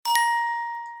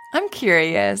I'm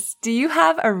curious, do you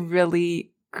have a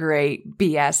really great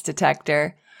BS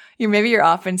detector? Maybe you're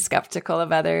often skeptical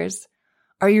of others.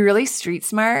 Are you really street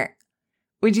smart?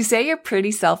 Would you say you're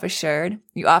pretty self-assured?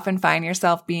 You often find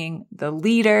yourself being the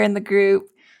leader in the group.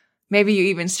 Maybe you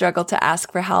even struggle to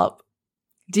ask for help.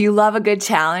 Do you love a good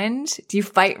challenge? Do you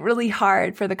fight really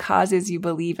hard for the causes you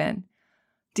believe in?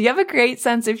 Do you have a great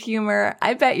sense of humor?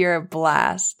 I bet you're a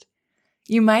blast.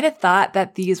 You might have thought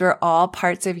that these were all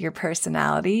parts of your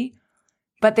personality,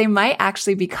 but they might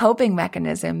actually be coping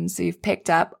mechanisms you've picked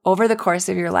up over the course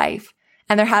of your life,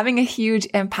 and they're having a huge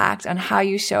impact on how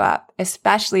you show up,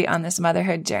 especially on this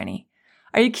motherhood journey.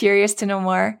 Are you curious to know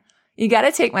more? You got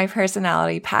to take my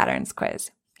personality patterns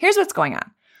quiz. Here's what's going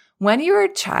on. When you were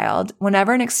a child,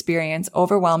 whenever an experience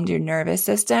overwhelmed your nervous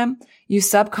system, you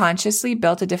subconsciously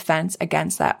built a defense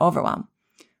against that overwhelm.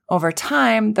 Over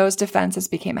time, those defenses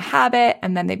became a habit,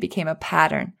 and then they became a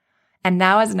pattern. And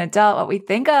now as an adult, what we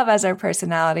think of as our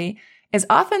personality is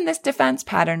often this defense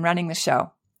pattern running the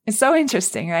show. It's so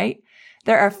interesting, right?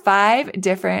 There are 5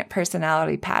 different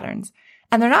personality patterns,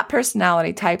 and they're not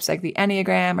personality types like the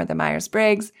Enneagram or the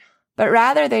Myers-Briggs, but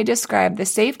rather they describe the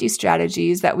safety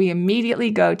strategies that we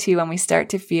immediately go to when we start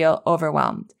to feel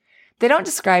overwhelmed. They don't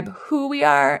describe who we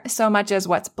are so much as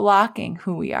what's blocking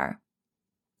who we are.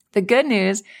 The good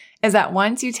news is that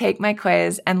once you take my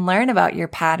quiz and learn about your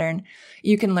pattern,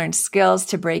 you can learn skills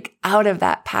to break out of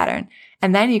that pattern.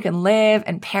 And then you can live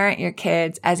and parent your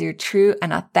kids as your true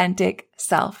and authentic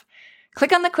self.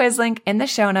 Click on the quiz link in the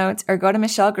show notes or go to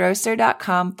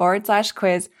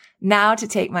michellegrosser.com/quiz now to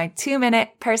take my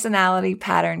 2-minute personality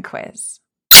pattern quiz.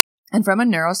 And from a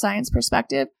neuroscience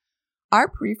perspective, our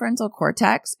prefrontal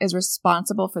cortex is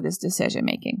responsible for this decision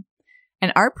making.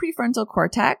 And our prefrontal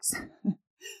cortex,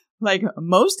 like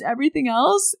most everything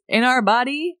else in our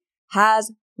body,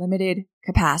 has limited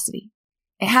capacity.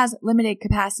 It has limited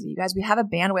capacity. You guys, we have a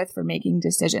bandwidth for making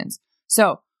decisions.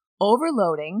 So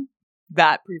overloading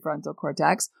that prefrontal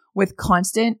cortex with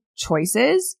constant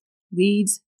choices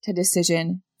leads to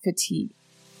decision fatigue.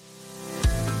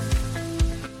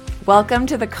 Welcome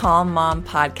to the Calm Mom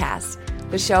Podcast,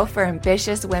 the show for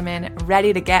ambitious women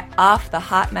ready to get off the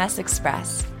hot mess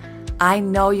express. I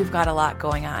know you've got a lot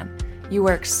going on. You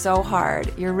work so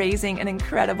hard, you're raising an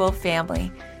incredible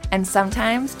family, and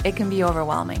sometimes it can be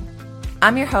overwhelming.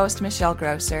 I'm your host, Michelle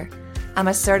Grosser. I'm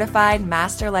a certified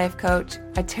master life coach,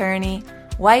 attorney,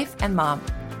 wife, and mom.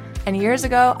 And years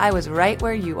ago, I was right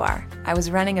where you are. I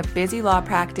was running a busy law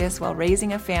practice while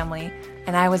raising a family,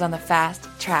 and I was on the fast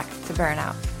track to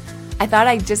burnout. I thought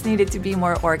I just needed to be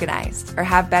more organized or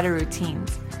have better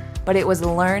routines, but it was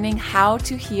learning how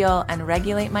to heal and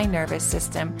regulate my nervous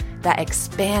system that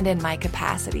expanded my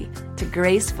capacity to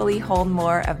gracefully hold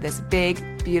more of this big,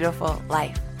 beautiful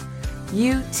life.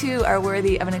 You too are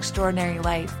worthy of an extraordinary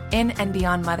life in and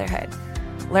beyond motherhood.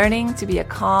 Learning to be a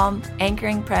calm,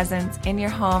 anchoring presence in your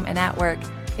home and at work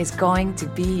is going to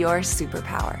be your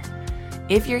superpower.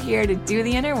 If you're here to do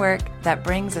the inner work that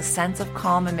brings a sense of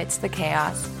calm amidst the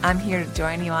chaos, I'm here to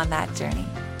join you on that journey.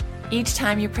 Each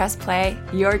time you press play,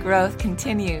 your growth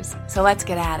continues. So let's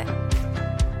get at it.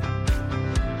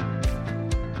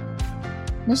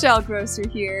 Michelle Grosser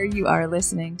here. You are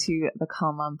listening to the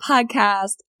Calm Mom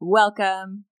Podcast.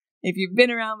 Welcome. If you've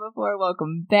been around before,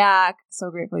 welcome back.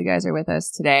 So grateful you guys are with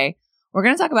us today. We're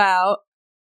going to talk about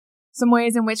some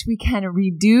ways in which we can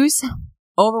reduce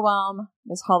overwhelm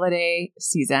this holiday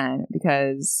season,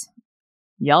 because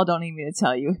y'all don't need me to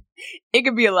tell you, it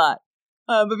could be a lot.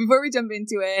 But before we jump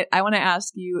into it, I want to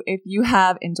ask you if you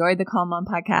have enjoyed the Calm Mom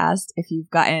Podcast, if you've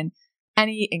gotten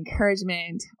any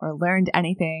encouragement or learned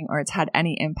anything, or it's had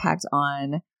any impact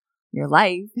on your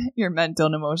life, your mental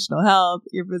and emotional health,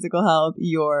 your physical health,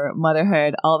 your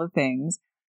motherhood, all the things.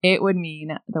 It would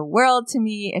mean the world to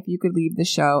me if you could leave the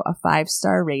show a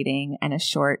 5-star rating and a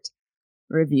short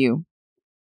review.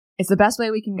 It's the best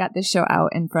way we can get this show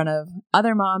out in front of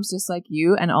other moms just like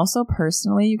you. And also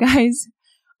personally, you guys,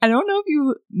 I don't know if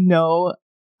you know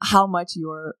how much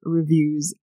your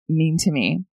reviews mean to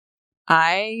me.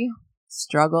 I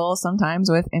struggle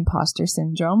sometimes with imposter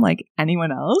syndrome like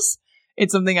anyone else.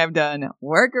 It's something I've done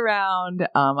work around.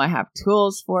 I have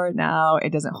tools for it now.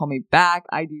 It doesn't hold me back.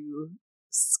 I do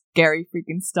scary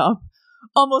freaking stuff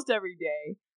almost every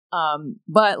day.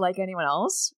 But like anyone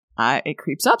else, it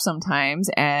creeps up sometimes.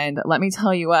 And let me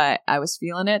tell you what, I was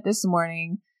feeling it this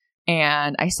morning,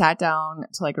 and I sat down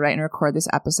to write and record this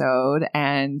episode,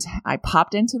 and I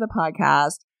popped into the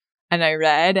podcast and I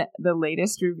read the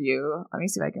latest review. Let me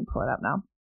see if I can pull it up now.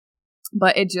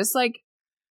 But it just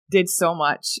did so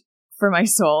much for my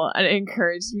soul, and it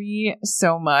encouraged me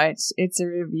so much. It's a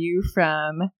review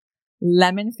from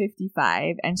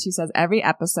Lemon55. And she says, every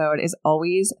episode is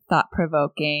always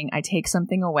thought-provoking. I take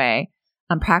something away.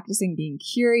 I'm practicing being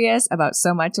curious about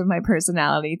so much of my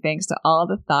personality thanks to all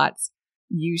the thoughts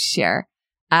you share.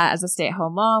 As a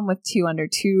stay-at-home mom with 2 under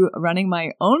 2, running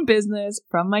my own business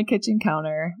from my kitchen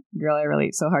counter, girl, I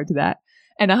relate so hard to that,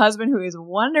 and a husband who is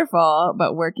wonderful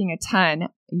but working a ton,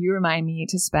 you remind me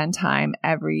to spend time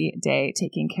every day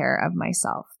taking care of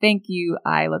myself. Thank you.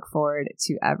 I look forward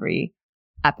to every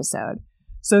episode.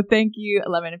 So thank you,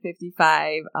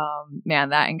 11:55. Man,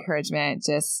 that encouragement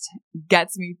just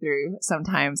gets me through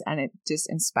sometimes, and it just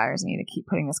inspires me to keep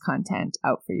putting this content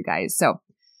out for you guys. So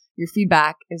your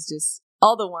feedback is just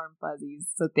all the warm fuzzies.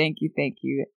 So thank you, thank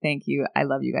you, thank you. I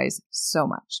love you guys so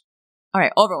much. All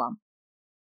right, overwhelm.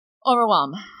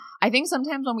 Overwhelm. I think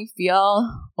sometimes when we feel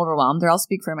overwhelmed, or I'll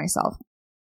speak for myself,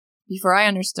 before I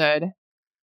understood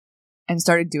and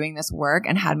started doing this work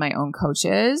and had my own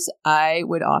coaches, I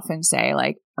would often say,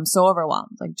 like, I'm so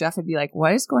overwhelmed. Like, Jeff would be like,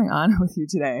 what is going on with you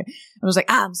today? I was like,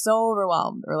 I'm so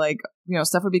overwhelmed. Or like,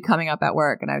 stuff would be coming up at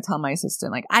work and I would tell my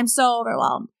assistant, like, I'm so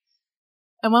overwhelmed.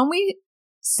 And when we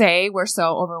say we're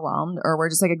so overwhelmed, or we're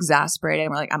just like exasperated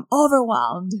and we're like, I'm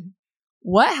overwhelmed,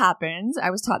 what happens?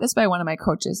 I was taught this by one of my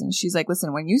coaches, and she's like,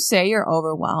 listen, when you say you're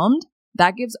overwhelmed,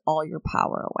 that gives all your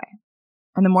power away.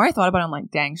 And the more I thought about it, I'm like,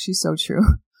 dang, she's so true.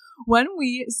 When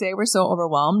we say we're so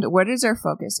overwhelmed, where does our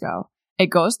focus go?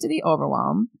 It goes to the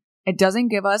overwhelm. It doesn't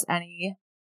give us any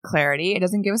clarity. It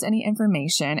doesn't give us any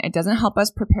information. It doesn't help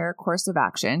us prepare a course of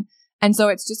action. And so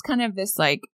it's just kind of this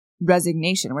like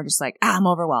resignation. We're just like, I'm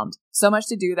overwhelmed. So much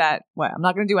to do that, I'm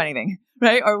not going to do anything,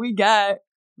 right? Or we get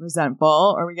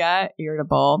resentful, or we get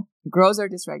irritable, grows our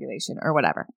dysregulation, or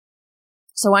whatever.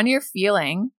 So when you're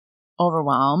feeling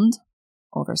overwhelmed,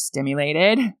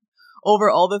 overstimulated, over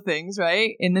all the things,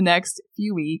 right? In the next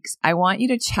few weeks, I want you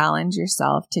to challenge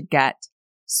yourself to get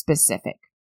specific.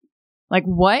 Like,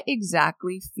 what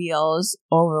exactly feels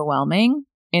overwhelming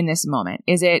in this moment?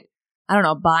 Is it, I don't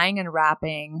know, buying and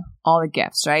wrapping all the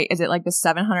gifts, right? Is it like the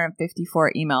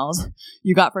 754 emails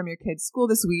you got from your kids' school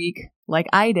this week, like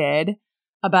I did,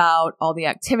 about all the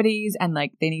activities, and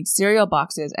like they need cereal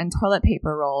boxes and toilet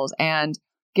paper rolls and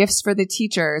gifts for the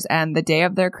teachers and the day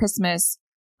of their Christmas,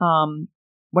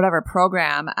 whatever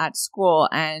program at school,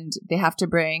 and they have to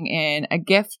bring in a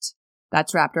gift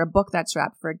that's wrapped or a book that's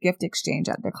wrapped for a gift exchange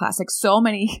at their class. Like, so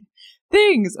many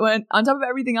things when on top of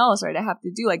everything else, right? I have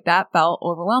to do, like, that felt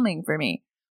overwhelming for me.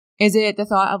 Is it the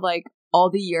thought of like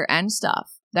all the year end stuff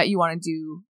that you want to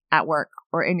do at work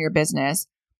or in your business,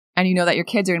 and you know that your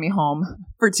kids are going to be home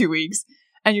for 2 weeks,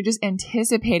 and you're just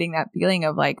anticipating that feeling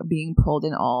of like being pulled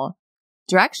in all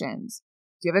directions?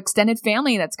 Do you have extended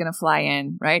family that's going to fly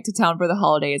in, right, to town for the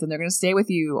holidays, and they're going to stay with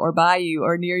you or by you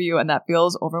or near you, and that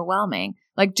feels overwhelming?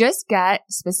 Like, just get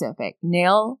specific,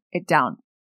 nail it down.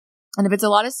 And if it's a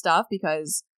lot of stuff,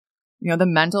 because, the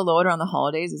mental load around the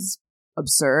holidays is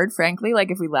absurd, frankly,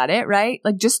 like if we let it, right?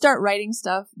 Like, just start writing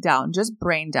stuff down, just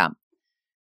brain dump.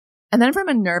 And then from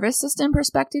a nervous system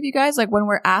perspective, you guys, like when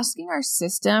we're asking our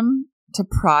system to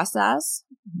process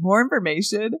more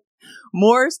information,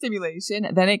 more stimulation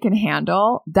than it can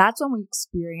handle, that's when we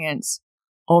experience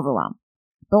overwhelm.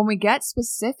 But when we get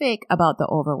specific about the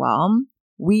overwhelm,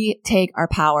 we take our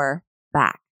power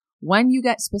back. When you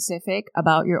get specific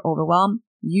about your overwhelm,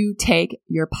 you take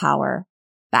your power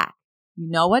back. You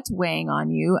know what's weighing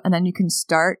on you, and then you can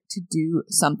start to do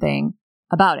something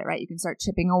about it, right? You can start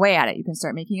chipping away at it. You can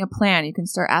start making a plan. You can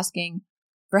start asking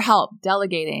for help,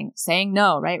 delegating, saying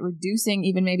no, right? Reducing,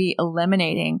 even maybe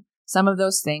eliminating some of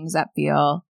those things that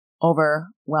feel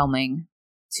overwhelming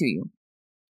to you.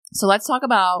 So let's talk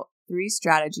about 3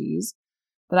 strategies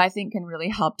that I think can really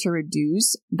help to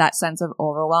reduce that sense of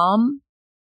overwhelm.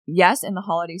 Yes, in the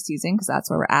holiday season, because that's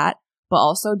where we're at, but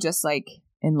also just like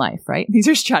in life, right? These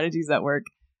are strategies that work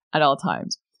at all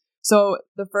times. So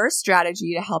the first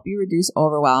strategy to help you reduce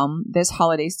overwhelm this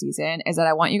holiday season is that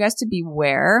I want you guys to be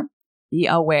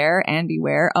aware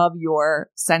of your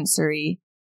sensory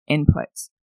inputs.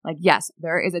 Like, yes,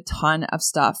 there is a ton of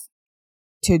stuff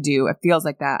to do. It feels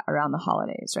like that around the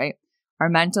holidays, right? Our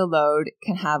mental load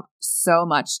can have so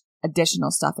much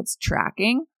additional stuff it's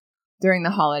tracking during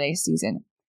the holiday season.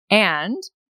 And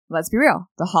let's be real,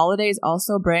 the holidays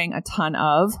also bring a ton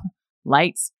of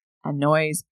lights and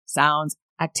noise, sounds,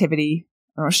 activity,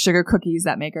 sugar cookies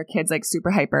that make our kids like super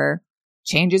hyper,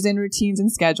 changes in routines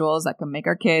and schedules that can make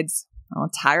our kids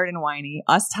tired and whiny,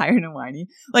 us tired and whiny.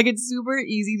 Like, it's super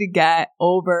easy to get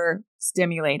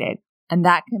overstimulated, and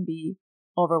that can be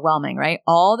overwhelming, right?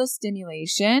 All the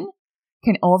stimulation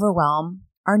can overwhelm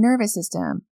our nervous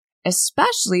system,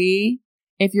 especially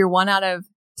if you're 1 out of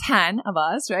 10 of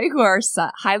us, right, who are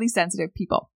highly sensitive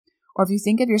people. Or if you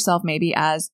think of yourself maybe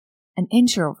as an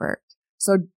introvert.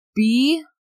 So be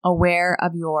aware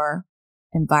of your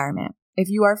environment. If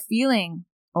you are feeling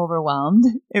overwhelmed,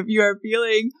 if you are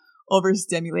feeling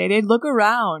overstimulated, look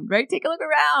around, right? Take a look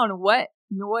around. What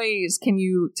noise can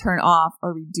you turn off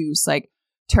or reduce? Like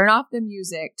turn off the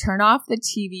music, turn off the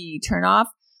TV, turn off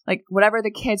like whatever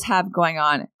the kids have going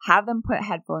on. Have them put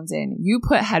headphones in. You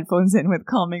put headphones in with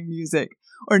calming music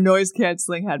or noise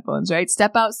canceling headphones, right?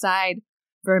 Step outside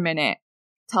for a minute.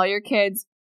 Tell your kids,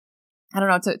 I don't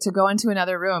know, to go into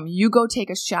another room. You go take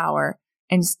a shower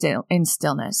in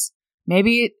stillness.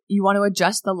 Maybe you want to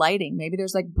adjust the lighting. Maybe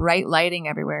there's like bright lighting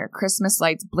everywhere, Christmas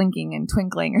lights blinking and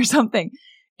twinkling or something.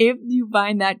 If you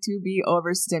find that to be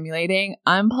overstimulating,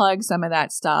 unplug some of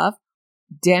that stuff,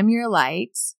 dim your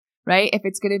lights, right? If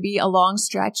it's going to be a long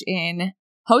stretch in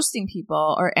hosting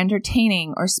people or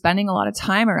entertaining or spending a lot of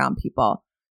time around people,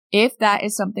 if that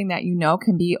is something that you know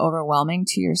can be overwhelming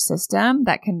to your system,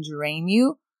 that can drain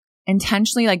you,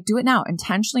 intentionally, like do it now.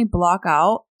 Intentionally block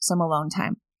out some alone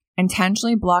time.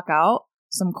 Intentionally block out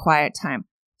some quiet time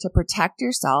to protect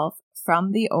yourself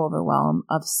from the overwhelm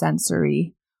of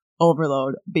sensory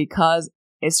overload because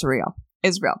it's real.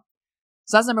 It's real.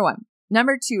 So that's number one.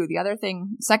 Number two,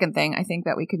 second thing I think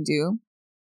that we can do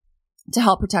to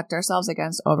help protect ourselves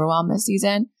against overwhelm this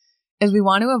season is we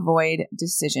want to avoid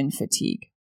decision fatigue.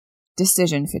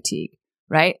 Decision fatigue,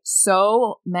 right?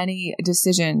 So many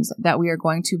decisions that we are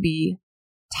going to be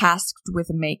tasked with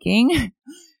making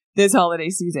this holiday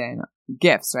season.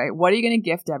 Gifts, right? What are you going to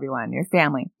gift everyone? Your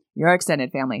family, your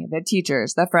extended family, the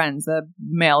teachers, the friends, the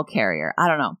mail carrier. I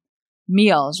don't know.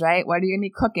 Meals, right? What are you going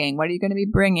to be cooking? What are you going to be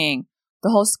bringing? The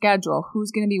whole schedule.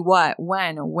 Who's going to be what,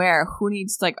 when, where? Who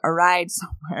needs like a ride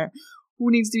somewhere? Who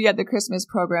needs to be at the Christmas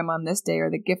program on this day or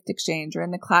the gift exchange or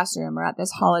in the classroom or at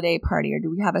this holiday party? Or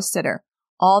do we have a sitter?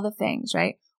 All the things,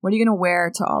 right? What are you going to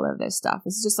wear to all of this stuff?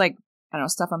 This is just like, I don't know,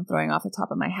 stuff I'm throwing off the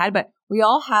top of my head, but we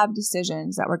all have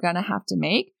decisions that we're going to have to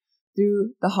make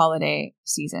through the holiday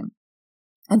season.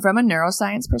 And from a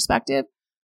neuroscience perspective,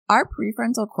 our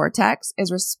prefrontal cortex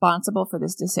is responsible for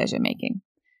this decision making.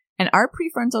 And our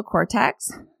prefrontal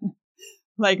cortex,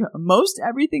 like most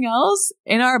everything else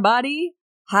in our body,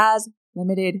 has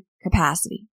limited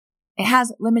capacity. It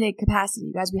has limited capacity.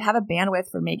 You guys, we have a bandwidth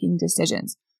for making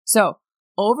decisions. So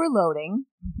overloading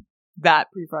that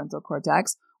prefrontal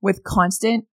cortex with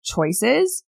constant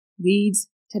choices leads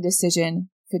to decision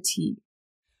fatigue.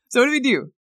 So what do we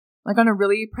do? Like on a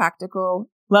really practical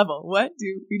level, what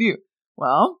do we do?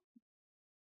 Well,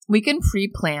 we can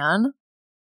pre-plan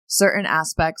certain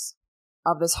aspects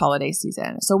of this holiday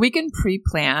season. So we can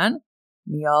pre-plan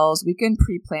meals. We can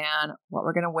pre-plan what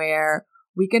we're going to wear.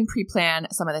 We can pre-plan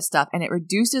some of this stuff, and it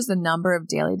reduces the number of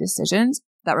daily decisions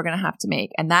that we're going to have to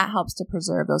make. And that helps to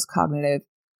preserve those cognitive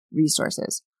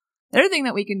resources. The other thing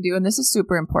that we can do, and this is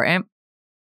super important,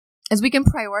 is we can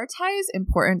prioritize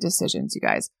important decisions, you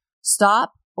guys.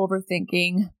 Stop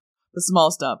overthinking the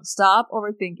small stuff. Stop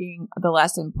overthinking the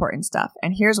less important stuff.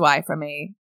 And here's why from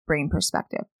a brain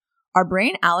perspective. Our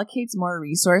brain allocates more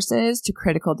resources to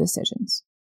critical decisions.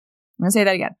 I'm going to say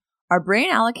that again. Our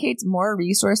brain allocates more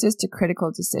resources to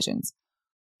critical decisions.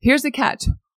 Here's the catch.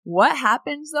 What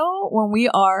happens though when we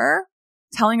are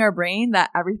telling our brain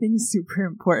that everything is super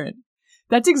important?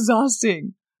 That's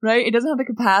exhausting, right? It doesn't have the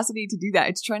capacity to do that.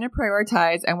 It's trying to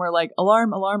prioritize and we're like,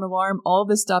 alarm, alarm, alarm. All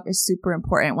this stuff is super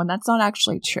important when that's not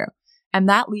actually true. And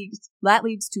that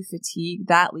leads to fatigue.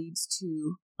 That leads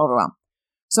to overwhelm.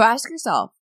 So ask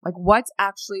yourself, like, what's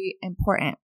actually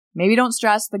important? Maybe don't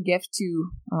stress the gift to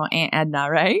Aunt Edna,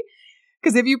 right?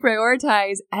 Because if you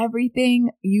prioritize everything,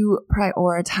 you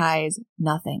prioritize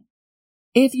nothing.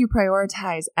 If you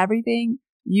prioritize everything,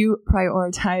 you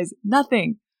prioritize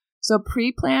nothing. So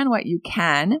pre-plan what you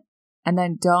can and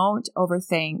then don't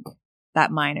overthink that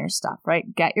minor stuff, right?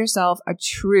 Get yourself a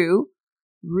true,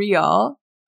 real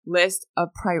list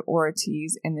of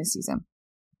priorities in this season.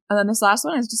 And then this last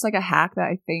one is just like a hack that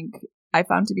I think I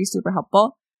found to be super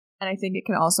helpful. And I think it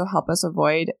can also help us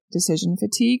avoid decision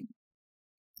fatigue.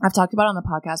 I've talked about it on the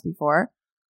podcast before.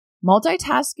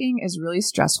 Multitasking is really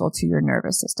stressful to your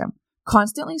nervous system.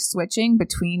 Constantly switching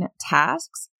between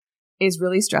tasks is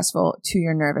really stressful to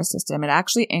your nervous system. It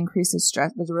actually increases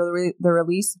stress, the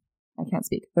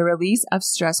release of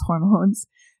stress hormones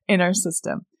in our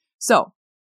system. So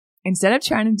instead of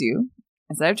trying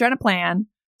to plan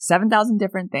 7,000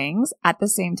 different things at the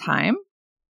same time,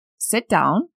 sit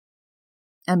down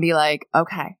and be like,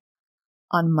 okay,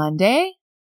 on Monday,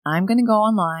 I'm going to go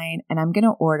online and I'm going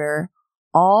to order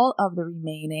all of the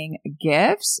remaining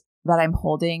gifts that I'm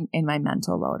holding in my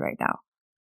mental load right now.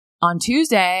 On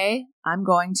Tuesday, I'm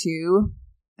going to,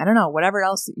 I don't know, whatever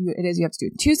else it is you have to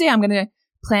do. Tuesday, I'm going to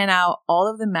plan out all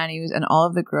of the menus and all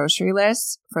of the grocery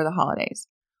lists for the holidays.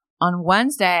 On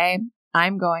Wednesday,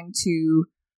 I'm going to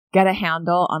get a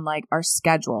handle on like our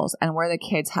schedules and where the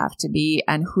kids have to be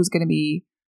and who's going to be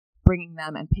bringing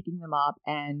them and picking them up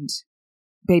and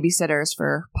babysitters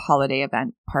for holiday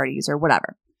event parties or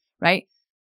whatever, right?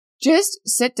 Just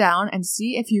sit down and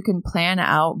see if you can plan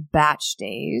out batch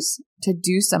days to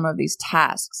do some of these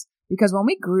tasks. Because when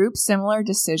we group similar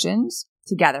decisions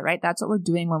together, right? That's what we're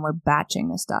doing when we're batching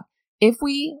this stuff.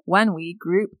 When we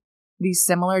group these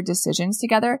similar decisions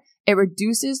together, it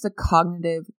reduces the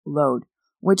cognitive load,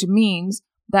 which means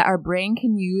that our brain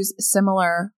can use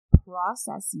similar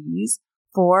processes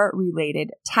for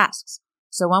related tasks.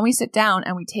 So when we sit down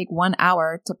and we take 1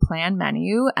 hour to plan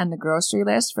menu and the grocery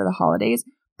list for the holidays,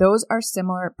 those are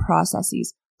similar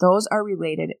processes. Those are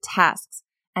related tasks.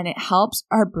 And it helps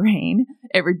our brain.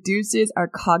 It reduces our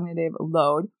cognitive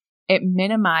load. It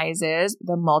minimizes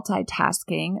the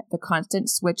multitasking, the constant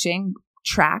switching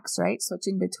tracks, right?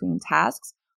 Switching between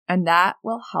tasks. And that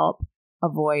will help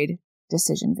avoid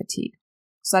decision fatigue.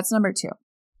 So that's number 2.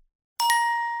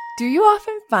 Do you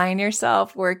often find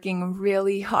yourself working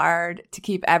really hard to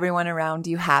keep everyone around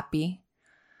you happy?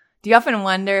 Do you often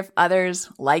wonder if others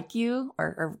like you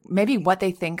or maybe what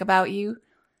they think about you?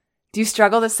 Do you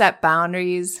struggle to set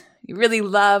boundaries? You really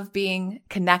love being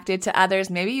connected to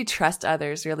others. Maybe you trust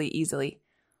others really easily.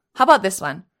 How about this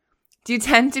one? Do you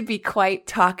tend to be quite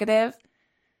talkative?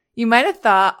 You might have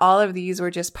thought all of these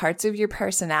were just parts of your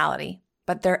personality,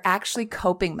 but they're actually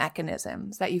coping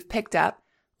mechanisms that you've picked up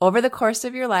over the course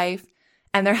of your life,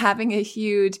 and they're having a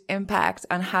huge impact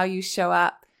on how you show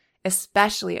up,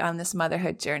 especially on this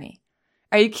motherhood journey.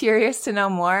 Are you curious to know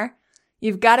more?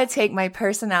 You've got to take my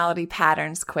personality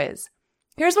patterns quiz.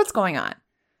 Here's what's going on.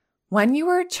 When you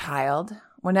were a child,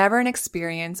 whenever an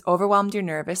experience overwhelmed your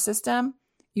nervous system,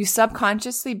 you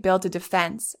subconsciously built a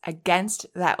defense against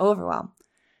that overwhelm.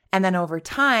 And then over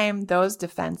time, those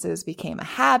defenses became a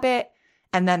habit,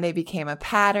 and then they became a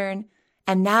pattern.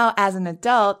 And now as an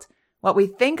adult, what we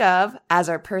think of as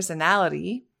our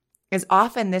personality is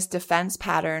often this defense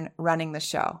pattern running the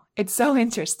show. It's so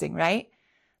interesting, right?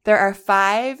 There are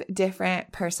 5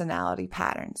 different personality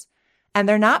patterns, and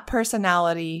they're not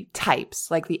personality types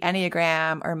like the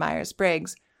Enneagram or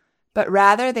Myers-Briggs, but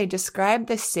rather they describe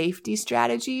the safety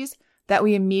strategies that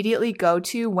we immediately go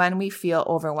to when we feel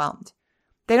overwhelmed.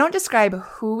 They don't describe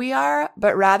who we are,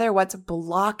 but rather what's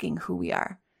blocking who we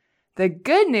are. The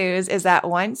good news is that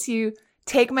once you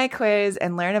take my quiz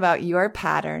and learn about your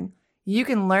pattern, you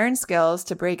can learn skills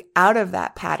to break out of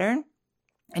that pattern,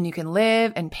 and you can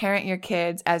live and parent your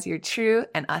kids as your true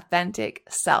and authentic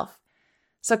self.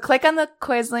 So click on the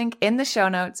quiz link in the show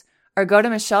notes or go to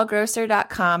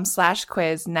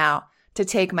michellegrosser.com/quiz now to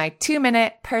take my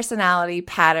 2-minute personality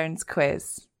patterns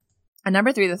quiz. And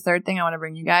number 3, the third thing I want to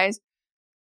bring you guys,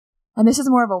 and this is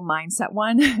more of a mindset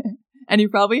one. And you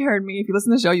probably heard me, if you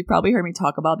listen to the show, you probably heard me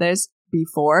talk about this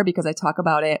before because I talk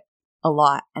about it a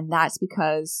lot. And that's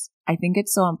because I think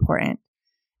it's so important.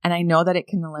 And I know that it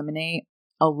can eliminate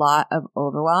a lot of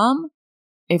overwhelm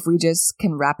if we just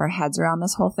can wrap our heads around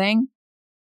this whole thing.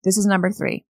 This is number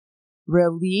 3.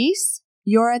 Release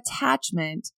your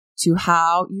attachment to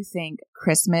how you think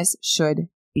Christmas should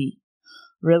be.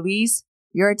 Release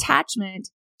your attachment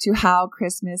to how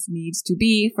Christmas needs to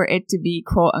be for it to be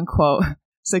quote unquote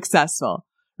successful,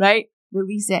 right?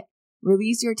 Release it.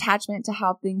 Release your attachment to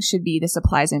how things should be. This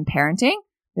applies in parenting.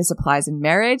 This applies in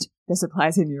marriage. This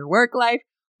applies in your work life.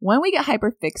 When we get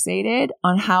hyper fixated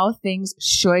on how things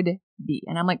should be,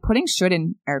 and I'm like putting should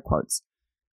in air quotes,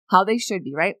 how they should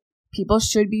be, right? People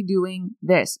should be doing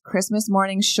this. Christmas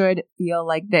morning should feel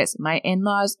like this. My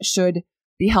in-laws should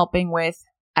be helping with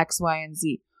X, Y, and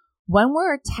Z. When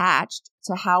we're attached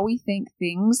to how we think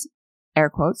things,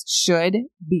 air quotes, should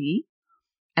be,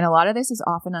 and a lot of this is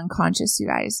often unconscious, you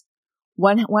guys.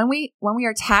 When we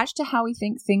are attached to how we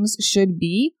think things should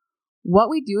be, what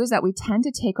we do is that we tend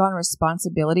to take on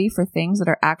responsibility for things that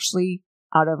are actually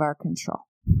out of our control.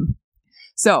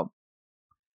 So,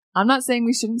 I'm not saying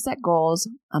we shouldn't set goals.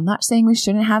 I'm not saying we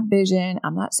shouldn't have vision.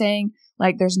 I'm not saying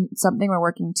like there's something we're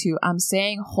working to. I'm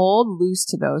saying hold loose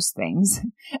to those things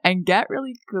and get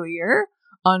really clear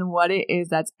on what it is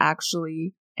that's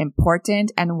actually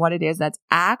important and what it is that's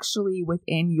actually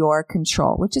within your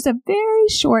control, which is a very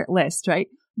short list, right?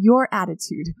 Your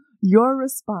attitude, your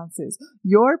responses,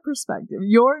 your perspective,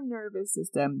 your nervous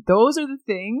system. Those are the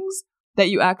things that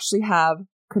you actually have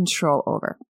control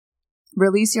over.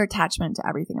 Release your attachment to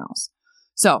everything else.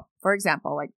 So, for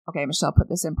example, like, okay, Michelle, put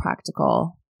this in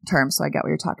practical terms so I get what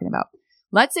you're talking about.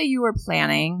 Let's say you were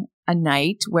planning a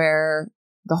night where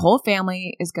the whole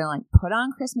family is going to like put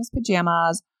on Christmas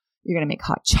pajamas. You're going to make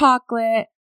hot chocolate.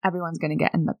 Everyone's going to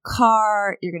get in the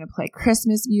car. You're going to play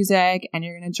Christmas music and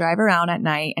you're going to drive around at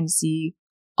night and see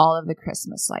all of the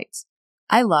Christmas lights.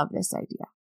 I love this idea.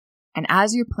 And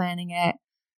as you're planning it,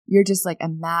 you're just like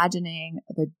imagining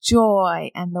the joy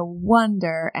and the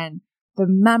wonder and the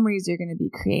memories you're going to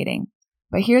be creating.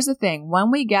 But here's the thing.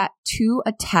 When we get too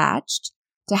attached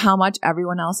to how much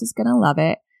everyone else is going to love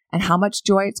it and how much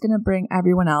joy it's going to bring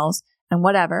everyone else and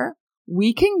whatever,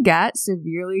 we can get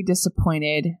severely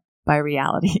disappointed by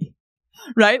reality,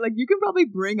 right? Like you can probably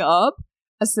bring up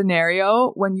a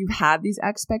scenario when you have these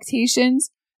expectations.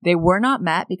 They were not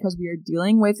met because we are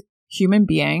dealing with human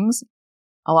beings,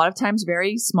 a lot of times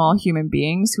very small human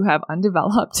beings who have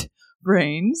undeveloped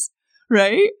brains,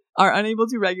 right? Are unable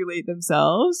to regulate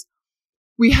themselves.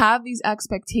 We have these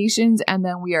expectations and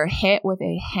then we are hit with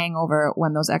a hangover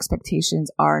when those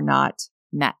expectations are not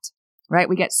met, right?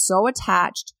 We get so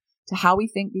attached to how we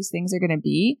think these things are going to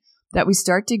be that we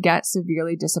start to get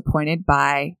severely disappointed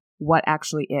by what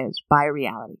actually is, by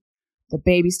reality. The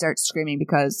baby starts screaming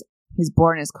because he's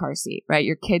born in his car seat, right?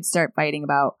 Your kids start fighting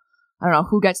about, I don't know,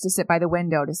 who gets to sit by the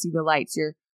window to see the lights.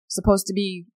 You're supposed to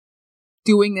be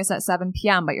doing this at 7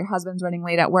 p.m., but your husband's running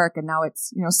late at work and now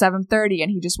it's, 7:30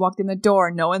 and he just walked in the door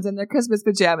and no one's in their Christmas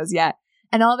pajamas yet.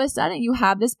 And all of a sudden you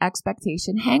have this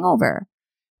expectation hangover.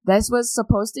 This was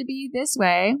supposed to be this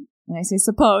way. And I say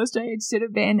supposed, right? It should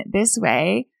have been this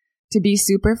way to be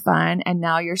super fun. And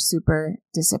now you're super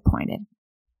disappointed.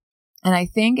 And I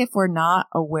think if we're not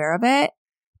aware of it,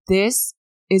 this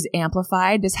is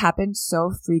amplified. This happens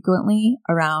so frequently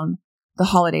around the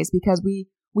holidays because we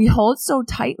hold so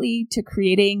tightly to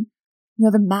creating,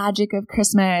 the magic of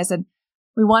Christmas. And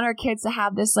we want our kids to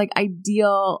have this like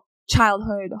ideal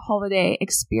childhood holiday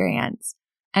experience.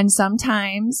 And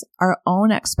sometimes our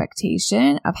own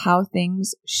expectation of how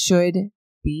things should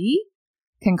be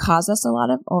can cause us a lot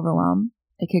of overwhelm.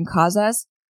 It can cause us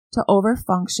to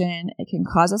overfunction. It can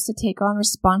cause us to take on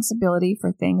responsibility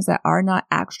for things that are not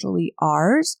actually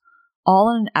ours, all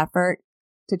in an effort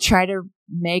to try to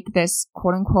make this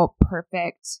quote unquote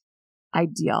perfect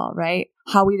ideal, right?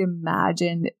 How we'd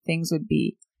imagined things would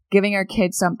be, giving our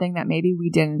kids something that maybe we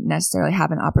didn't necessarily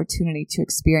have an opportunity to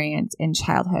experience in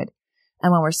childhood.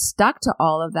 And when we're stuck to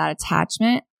all of that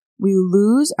attachment, we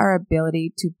lose our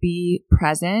ability to be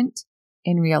present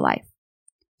in real life,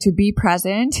 to be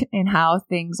present in how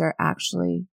things are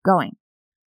actually going.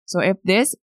 So if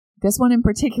this one in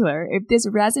particular, if this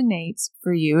resonates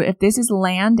for you, if this is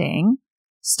landing,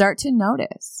 start to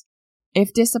notice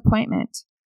if disappointment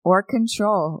or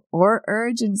control or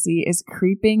urgency is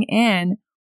creeping in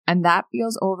and that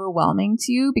feels overwhelming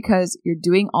to you because you're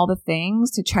doing all the things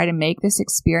to try to make this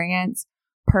experience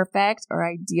perfect or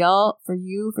ideal for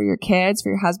you, for your kids,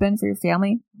 for your husband, for your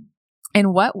family.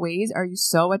 In what ways are you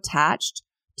so attached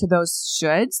to those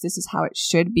shoulds? This is how it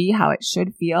should be, how it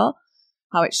should feel,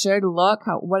 how it should look,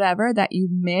 how whatever, that you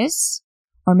miss,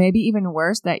 or maybe even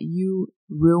worse, that you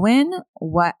ruin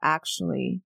what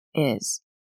actually is.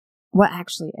 What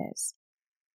actually is.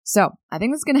 So I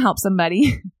think this is going to help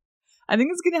somebody. I think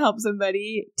it's going to help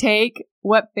somebody take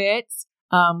what fits,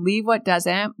 leave what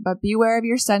doesn't, but be aware of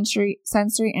your sensory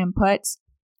inputs.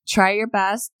 Try your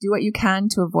best. Do what you can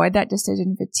to avoid that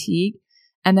decision fatigue,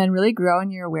 and then really grow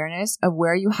in your awareness of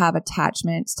where you have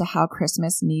attachments to how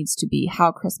Christmas needs to be,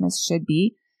 how Christmas should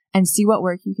be, and see what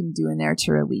work you can do in there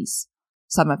to release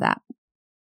some of that.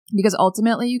 Because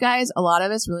ultimately, you guys, a lot of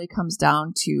this really comes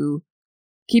down to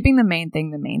keeping the main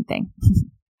thing the main thing.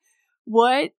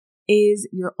 What is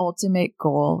your ultimate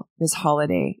goal this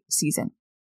holiday season?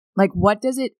 Like, what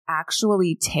does it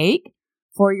actually take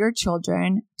for your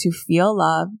children to feel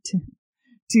loved,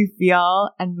 to feel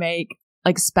and make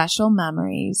like special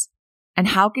memories? And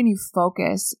how can you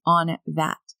focus on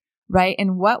that, right?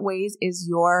 In what ways is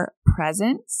your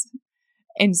presence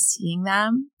in seeing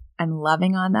them and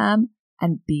loving on them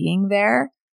and being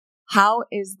there? How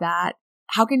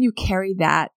can you carry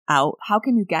that out? How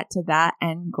can you get to that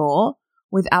end goal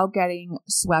without getting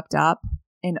swept up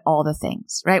in all the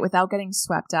things, right? Without getting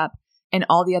swept up in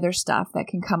all the other stuff that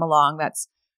can come along that's,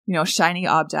 shiny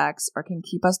objects or can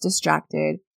keep us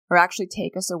distracted or actually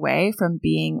take us away from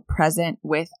being present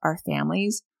with our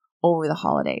families over the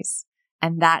holidays.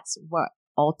 And that's what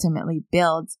ultimately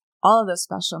builds all of those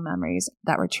special memories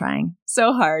that we're trying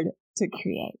so hard to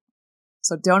create.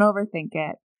 So don't overthink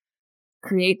it.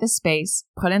 Create the space,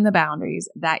 put in the boundaries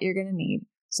that you're going to need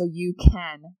so you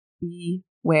can be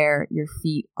where your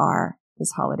feet are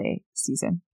this holiday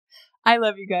season. I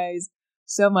love you guys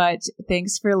so much.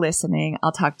 Thanks for listening.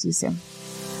 I'll talk to you soon.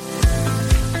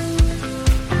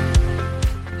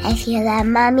 If you love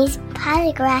Mommy's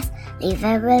Polygraphs, leave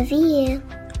a review.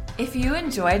 If you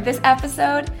enjoyed this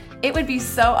episode, it would be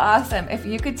so awesome if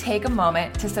you could take a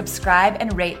moment to subscribe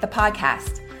and rate the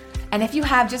podcast. And if you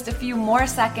have just a few more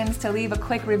seconds to leave a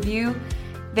quick review,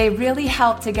 they really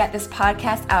help to get this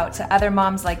podcast out to other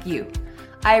moms like you.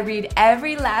 I read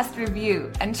every last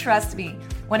review, and trust me,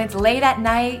 when it's late at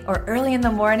night or early in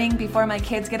the morning before my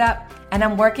kids get up and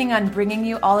I'm working on bringing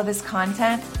you all of this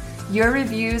content, your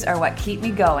reviews are what keep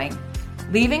me going.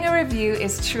 Leaving a review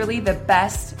is truly the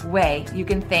best way you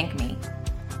can thank me.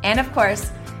 And of course,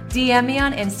 DM me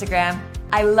on Instagram.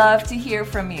 I love to hear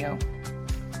from you.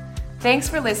 Thanks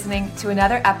for listening to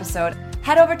another episode.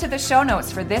 Head over to the show notes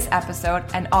for this episode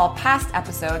and all past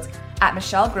episodes at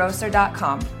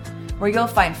michellegrosser.com, where you'll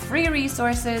find free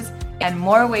resources and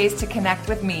more ways to connect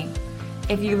with me.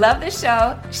 If you love the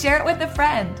show, share it with a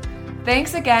friend.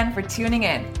 Thanks again for tuning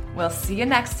in. We'll see you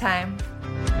next time.